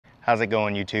How's it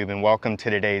going, YouTube, and welcome to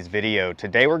today's video.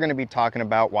 Today we're going to be talking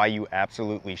about why you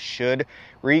absolutely should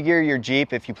re-gear your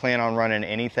Jeep if you plan on running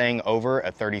anything over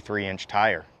a 33-inch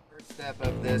tire. First step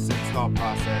of this install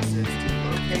process is to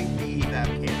locate the valve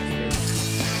canister.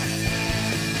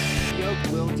 The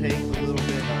yoke will take a little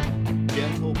bit of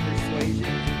gentle persuasion.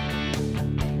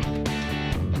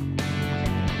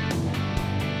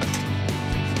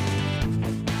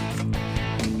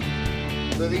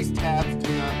 So these tabs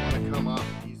do not want to come off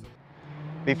easily.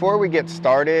 Before we get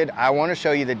started, I want to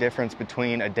show you the difference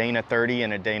between a Dana 30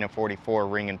 and a Dana 44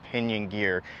 ring and pinion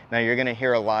gear. Now you're going to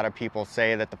hear a lot of people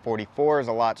say that the 44 is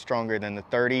a lot stronger than the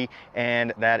 30,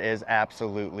 and that is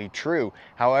absolutely true.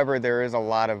 However, there is a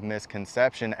lot of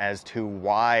misconception as to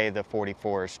why the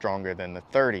 44 is stronger than the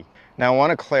 30. Now I want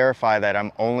to clarify that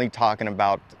I'm only talking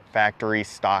about factory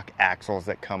stock axles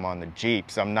that come on the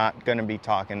Jeeps. I'm not going to be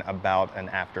talking about an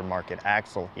aftermarket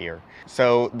axle here.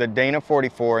 So the Dana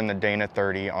 44 and the Dana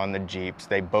 30 on the Jeeps,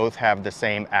 they both have the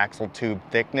same axle tube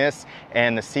thickness,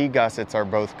 and the C-gussets are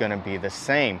both going to be the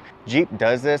same. Jeep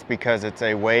does this because it's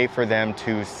a way for them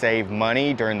to save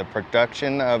money during the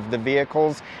production of the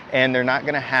vehicles, and they're not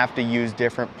going to have to use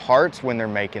different parts when they're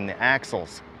making the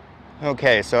axles.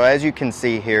 Okay, so as you can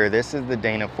see here, this is the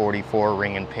Dana 44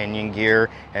 ring and pinion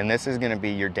gear, and this is going to be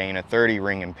your Dana 30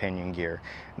 ring and pinion gear.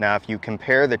 Now if you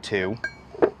compare the two,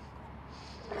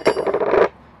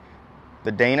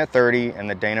 the Dana 30 and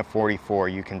the Dana 44,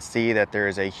 you can see that there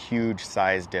is a huge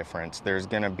size difference. There's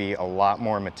going to be a lot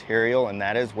more material, and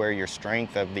that is where your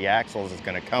strength of the axles is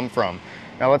going to come from.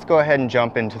 Now let's go ahead and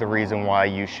jump into the reason why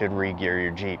you should re-gear your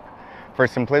Jeep. For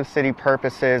simplicity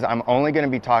purposes, I'm only going to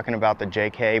be talking about the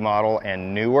JK model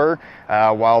and newer.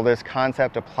 While this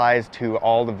concept applies to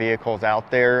all the vehicles out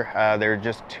there, there are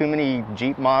just too many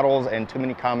Jeep models and too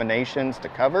many combinations to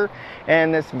cover,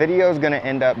 and this video is going to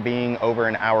end up being over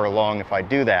an hour long if I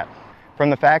do that. From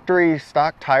the factory,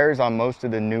 stock tires on most of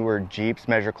the newer Jeeps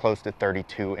measure close to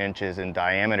 32 inches in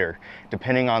diameter.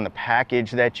 Depending on the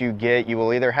package that you get, you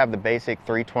will either have the basic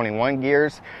 321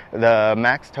 gears, the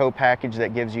max tow package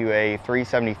that gives you a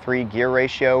 373 gear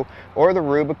ratio, or the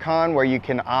Rubicon where you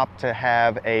can opt to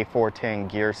have a 410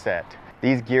 gear set.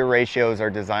 These gear ratios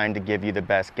are designed to give you the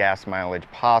best gas mileage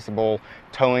possible,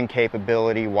 towing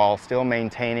capability while still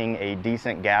maintaining a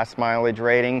decent gas mileage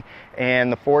rating,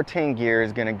 and the 410 gear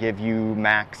is going to give you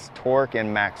max torque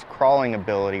and max crawling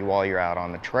ability while you're out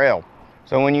on the trail.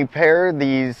 So when you pair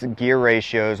these gear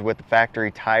ratios with the factory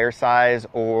tire size,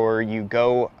 or you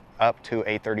go up to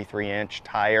a 33-inch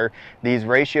tire, these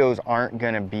ratios aren't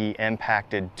going to be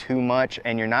impacted too much,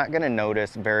 and you're not going to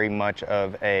notice very much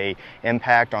of a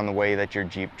impact on the way that your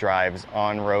Jeep drives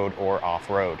on-road or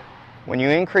off-road. When you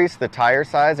increase the tire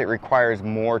size, it requires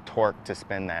more torque to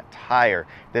spin that tire.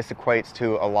 This equates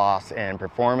to a loss in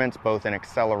performance, both in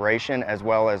acceleration as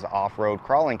well as off-road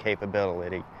crawling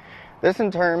capability. This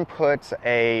in turn puts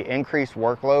an increased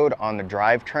workload on the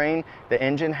drivetrain. The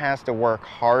engine has to work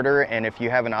harder, and if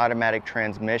you have an automatic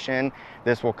transmission,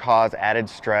 this will cause added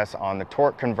stress on the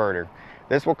torque converter.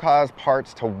 This will cause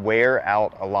parts to wear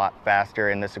out a lot faster,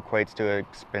 and this equates to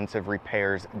expensive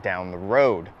repairs down the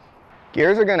road.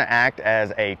 Gears are going to act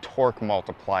as a torque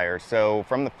multiplier. So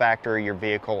from the factory, your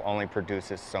vehicle only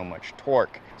produces so much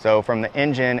torque. So from the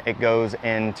engine, it goes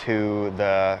into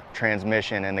the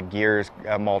transmission, and the gears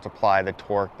multiply the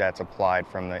torque that's applied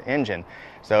from the engine.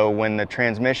 So when the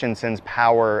transmission sends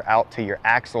power out to your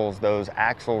axles, those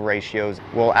axle ratios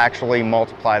will actually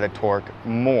multiply the torque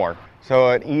more.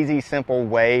 So an easy, simple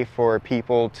way for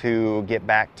people to get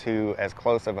back to as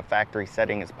close of a factory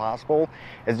setting as possible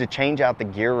is to change out the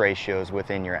gear ratios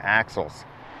within your axles.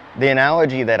 The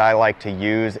analogy that I like to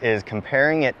use is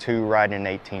comparing it to riding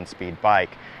an 18-speed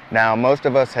bike. Now, most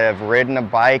of us have ridden a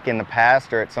bike in the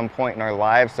past or at some point in our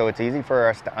lives, so it's easy for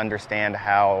us to understand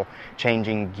how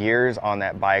changing gears on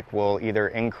that bike will either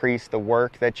increase the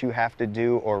work that you have to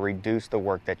do or reduce the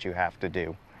work that you have to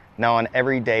do. Now on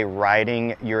everyday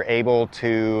riding, you're able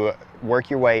to work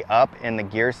your way up in the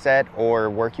gear set or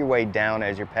work your way down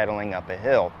as you're pedaling up a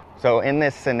hill. So in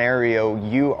this scenario,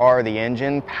 you are the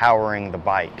engine powering the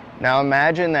bike. Now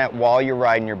imagine that while you're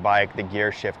riding your bike, the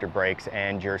gear shifter breaks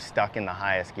and you're stuck in the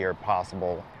highest gear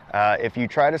possible. If you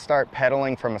try to start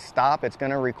pedaling from a stop, it's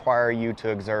going to require you to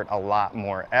exert a lot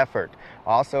more effort.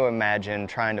 Also imagine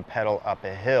trying to pedal up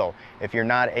a hill. If you're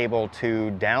not able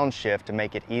to downshift to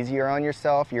make it easier on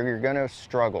yourself, you're going to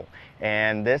struggle.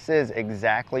 And this is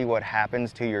exactly what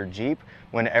happens to your Jeep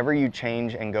whenever you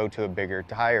change and go to a bigger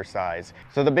tire size.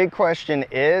 So the big question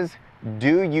is,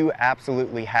 do you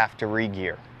absolutely have to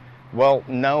re-gear? Well,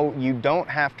 no, you don't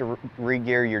have to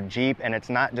re-gear your Jeep, and it's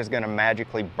not just going to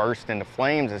magically burst into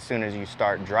flames as soon as you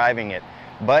start driving it.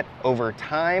 But over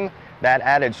time, that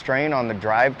added strain on the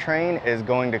drivetrain is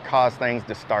going to cause things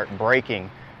to start breaking.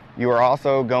 You are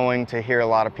also going to hear a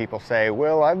lot of people say,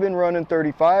 well, I've been running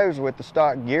 35s with the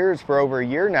stock gears for over a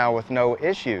year now with no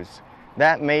issues.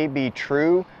 That may be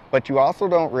true, but you also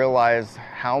don't realize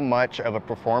how much of a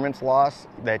performance loss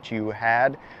that you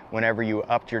had whenever you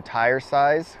upped your tire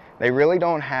size. They really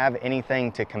don't have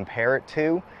anything to compare it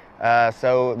to,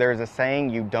 so there's a saying,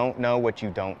 you don't know what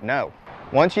you don't know.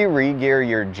 Once you re-gear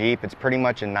your Jeep, it's pretty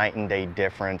much a night and day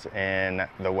difference in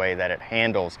the way that it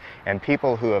handles. And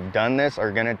people who have done this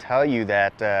are going to tell you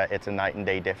that it's a night and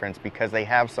day difference because they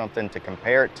have something to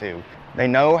compare it to. They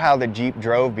know how the Jeep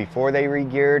drove before they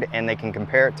re-geared, and they can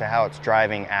compare it to how it's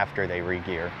driving after they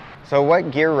re-gear. So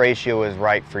what gear ratio is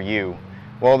right for you?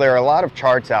 Well, there are a lot of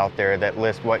charts out there that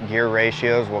list what gear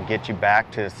ratios will get you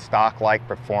back to stock-like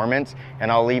performance,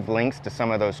 and I'll leave links to some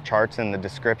of those charts in the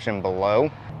description below.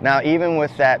 Now, even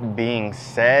with that being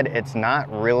said, it's not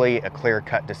really a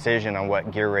clear-cut decision on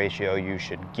what gear ratio you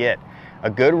should get. A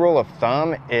good rule of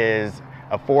thumb is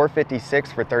a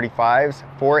 456 for 35s,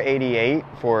 488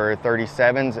 for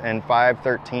 37s, and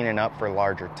 513 and up for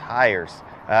larger tires.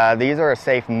 These are a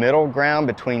safe middle ground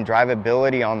between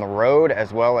drivability on the road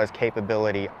as well as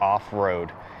capability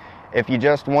off-road. If you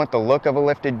just want the look of a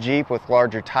lifted Jeep with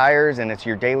larger tires and it's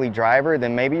your daily driver,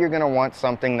 then maybe you're going to want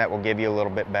something that will give you a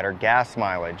little bit better gas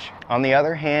mileage. On the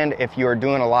other hand, if you're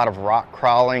doing a lot of rock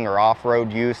crawling or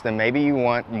off-road use, then maybe you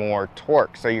want more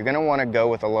torque, so you're going to want to go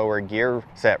with a lower gear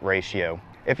set ratio.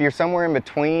 If you're somewhere in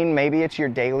between, maybe it's your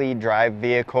daily drive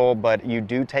vehicle, but you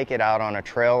do take it out on a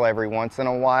trail every once in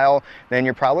a while, then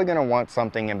you're probably going to want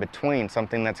something in between,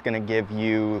 something that's going to give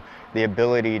you the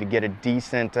ability to get a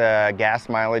decent gas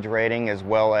mileage rating as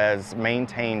well as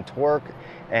maintain torque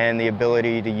and the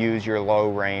ability to use your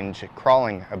low range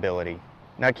crawling ability.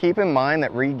 Now keep in mind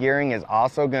that re-gearing is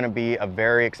also going to be a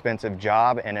very expensive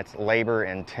job and it's labor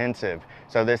intensive.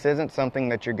 So this isn't something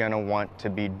that you're going to want to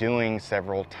be doing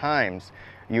several times.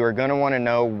 You are going to want to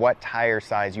know what tire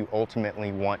size you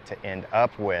ultimately want to end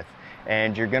up with.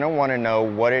 And you're going to want to know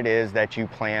what it is that you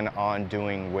plan on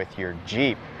doing with your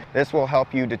Jeep. This will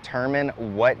help you determine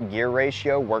what gear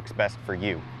ratio works best for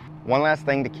you. One last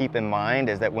thing to keep in mind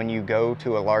is that when you go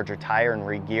to a larger tire and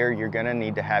re-gear, you're going to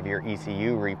need to have your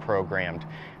ECU reprogrammed.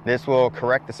 This will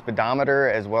correct the speedometer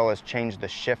as well as change the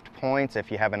shift points if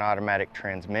you have an automatic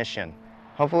transmission.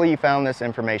 Hopefully you found this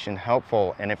information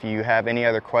helpful, and if you have any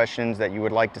other questions that you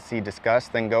would like to see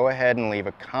discussed, then go ahead and leave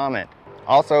a comment.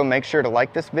 Also, make sure to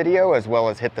like this video as well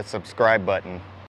as hit the subscribe button.